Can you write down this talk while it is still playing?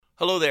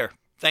Hello there.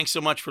 Thanks so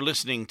much for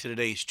listening to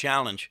today's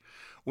challenge.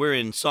 We're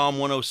in Psalm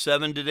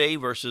 107 today,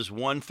 verses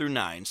 1 through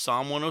 9.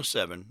 Psalm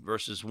 107,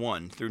 verses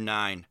 1 through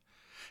 9. It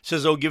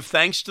says, "Oh, give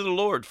thanks to the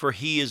Lord, for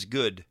he is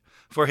good,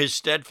 for his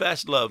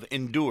steadfast love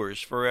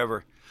endures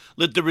forever.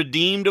 Let the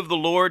redeemed of the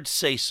Lord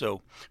say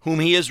so,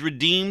 whom he has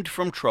redeemed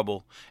from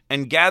trouble,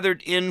 and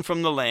gathered in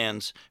from the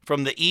lands,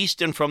 from the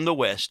east and from the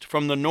west,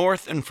 from the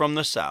north and from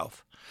the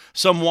south.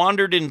 Some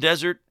wandered in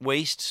desert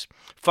wastes,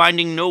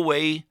 finding no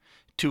way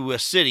to a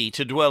city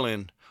to dwell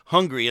in,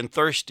 hungry and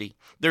thirsty.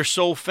 Their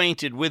soul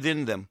fainted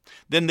within them.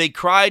 Then they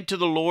cried to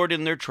the Lord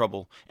in their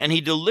trouble, and he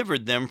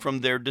delivered them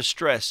from their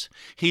distress.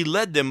 He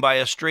led them by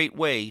a straight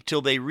way,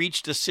 till they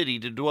reached a city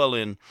to dwell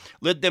in.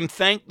 Let them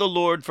thank the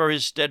Lord for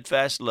his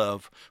steadfast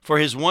love, for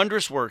his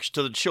wondrous works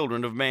to the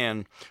children of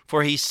man.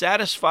 For he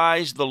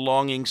satisfies the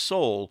longing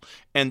soul,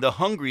 and the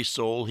hungry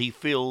soul he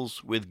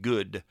fills with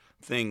good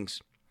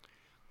things."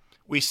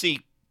 We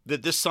see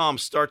that this psalm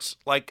starts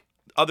like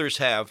others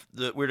have,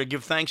 that we're to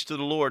give thanks to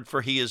the Lord,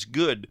 for he is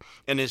good,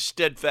 and his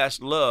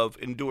steadfast love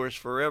endures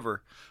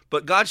forever.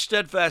 But God's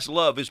steadfast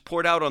love is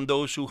poured out on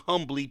those who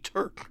humbly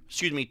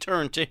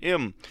turn to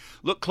him.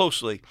 Look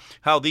closely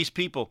how these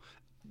people,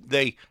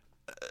 they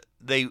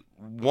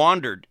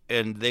wandered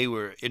and they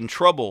were in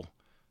trouble.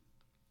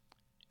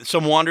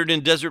 Some wandered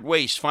in desert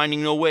wastes,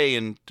 finding no way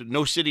and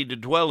no city to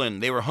dwell in.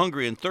 They were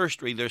hungry and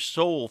thirsty. Their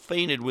soul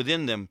fainted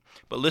within them.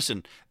 But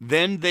listen,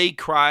 then they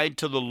cried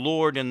to the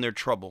Lord in their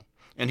trouble,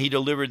 and he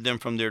delivered them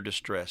from their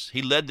distress.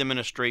 He led them in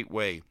a straight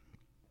way.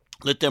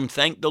 Let them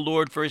thank the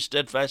Lord for his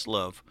steadfast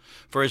love,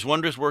 for his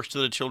wondrous works to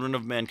the children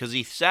of men, because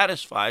he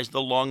satisfies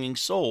the longing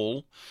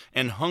soul,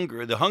 and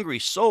the hungry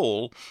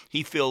soul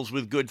he fills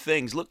with good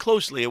things. Look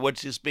closely at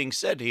what's being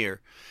said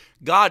here.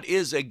 God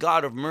is a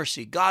God of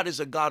mercy. God is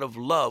a God of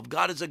love.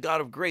 God is a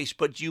God of grace.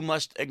 But you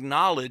must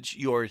acknowledge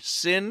your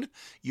sin,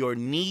 your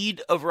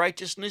need of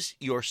righteousness,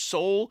 your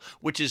soul,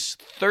 which is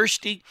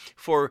thirsty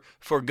for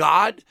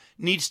God,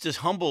 needs to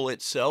humble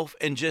itself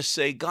and just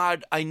say,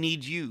 God, I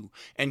need you.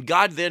 And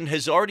God then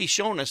has already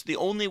shown us the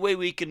only way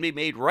we can be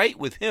made right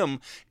with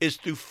him is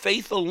through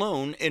faith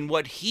alone in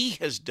what he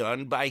has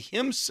done by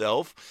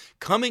himself,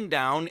 coming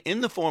down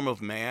in the form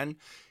of man.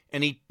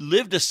 And he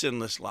lived a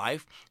sinless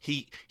life.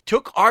 He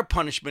took our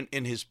punishment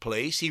in his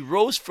place. He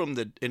rose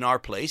in our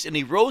place, and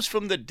he rose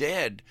from the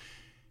dead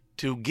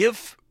to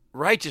give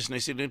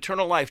righteousness and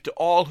eternal life to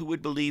all who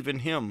would believe in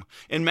him.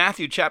 In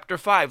Matthew chapter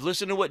 5,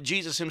 listen to what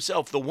Jesus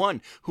himself, the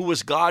one who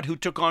was God who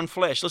took on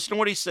flesh, listen to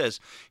what he says.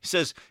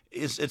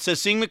 It says,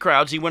 seeing the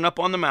crowds, he went up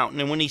on the mountain,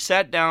 and when he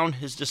sat down,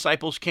 his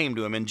disciples came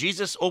to him, and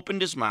Jesus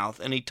opened his mouth,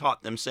 and he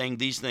taught them, saying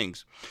these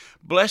things.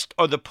 Blessed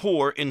are the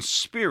poor in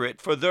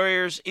spirit, for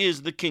theirs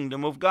is the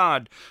kingdom of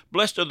God.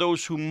 Blessed are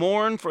those who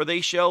mourn, for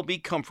they shall be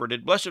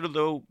comforted. Blessed are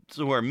those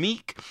who are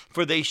meek,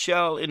 for they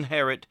shall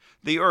inherit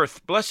the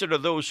earth. Blessed are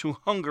those who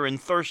hunger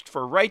and thirst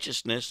for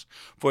righteousness,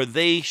 for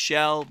they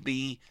shall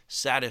be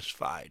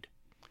satisfied.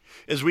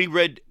 As we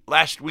read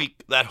last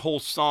week, that whole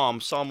psalm,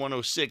 Psalm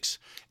 106,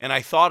 and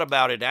I thought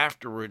about it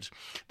afterwards,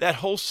 that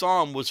whole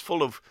psalm was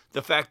full of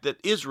the fact that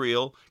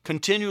Israel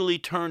continually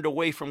turned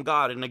away from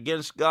God and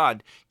against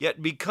God.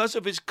 Yet because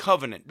of his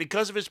covenant,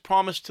 because of his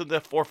promise to the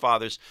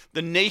forefathers,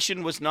 the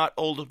nation was not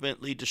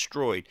ultimately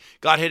destroyed.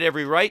 God had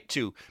every right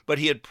to, but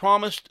he had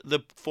promised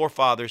the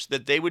forefathers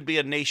that they would be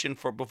a nation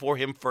before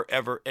him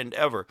forever and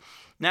ever.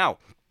 Now,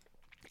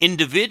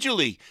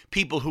 individually,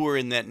 people who were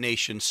in that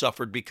nation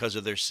suffered because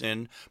of their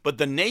sin, but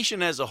the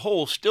nation as a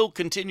whole still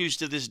continues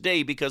to this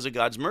day because of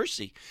God's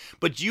mercy.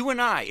 But you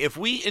and I, if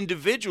we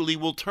individually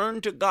will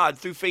turn to God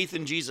through faith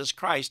in Jesus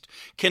Christ,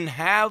 can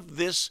have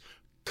this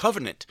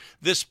covenant,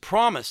 this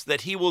promise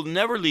that he will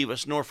never leave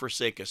us nor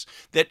forsake us,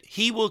 that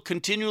he will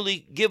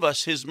continually give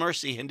us his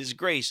mercy and his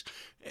grace.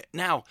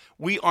 Now,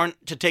 we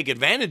aren't to take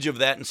advantage of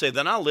that and say,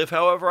 then I'll live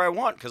however I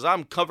want because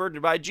I'm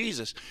covered by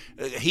Jesus.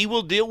 He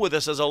will deal with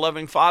us as a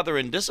loving father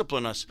and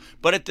discipline us.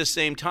 But at the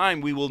same time,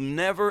 we will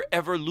never,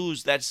 ever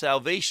lose that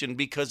salvation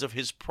because of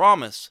his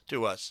promise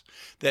to us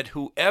that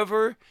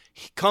whoever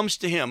comes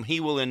to him, he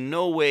will in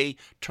no way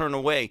turn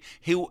away.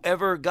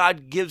 Whoever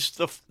God gives,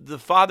 the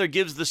Father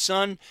gives the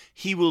Son,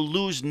 he will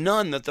lose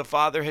none that the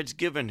Father has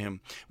given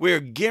him. We are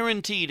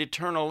guaranteed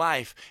eternal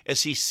life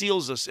as he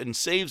seals us and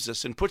saves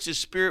us and puts his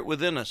Spirit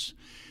within us.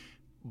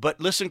 But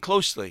listen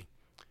closely.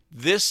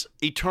 This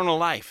eternal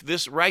life,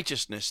 this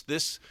righteousness,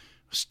 this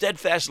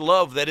steadfast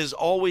love that is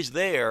always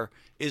there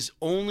is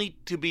only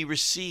to be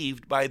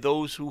received by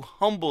those who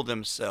humble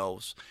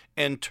themselves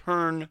and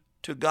turn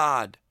to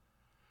God.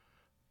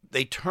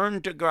 They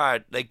turned to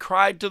God. They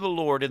cried to the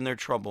Lord in their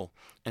trouble,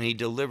 and he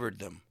delivered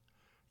them.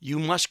 You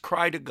must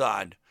cry to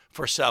God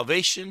for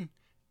salvation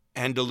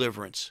and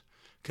deliverance,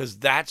 because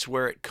that's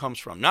where it comes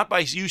from. Not by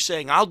you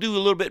saying, I'll do a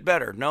little bit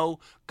better.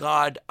 No,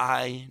 God,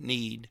 I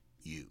need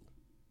you.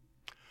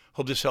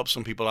 Hope this helps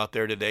some people out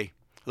there today.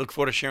 Look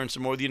forward to sharing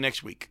some more with you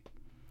next week.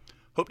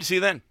 Hope to see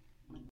you then.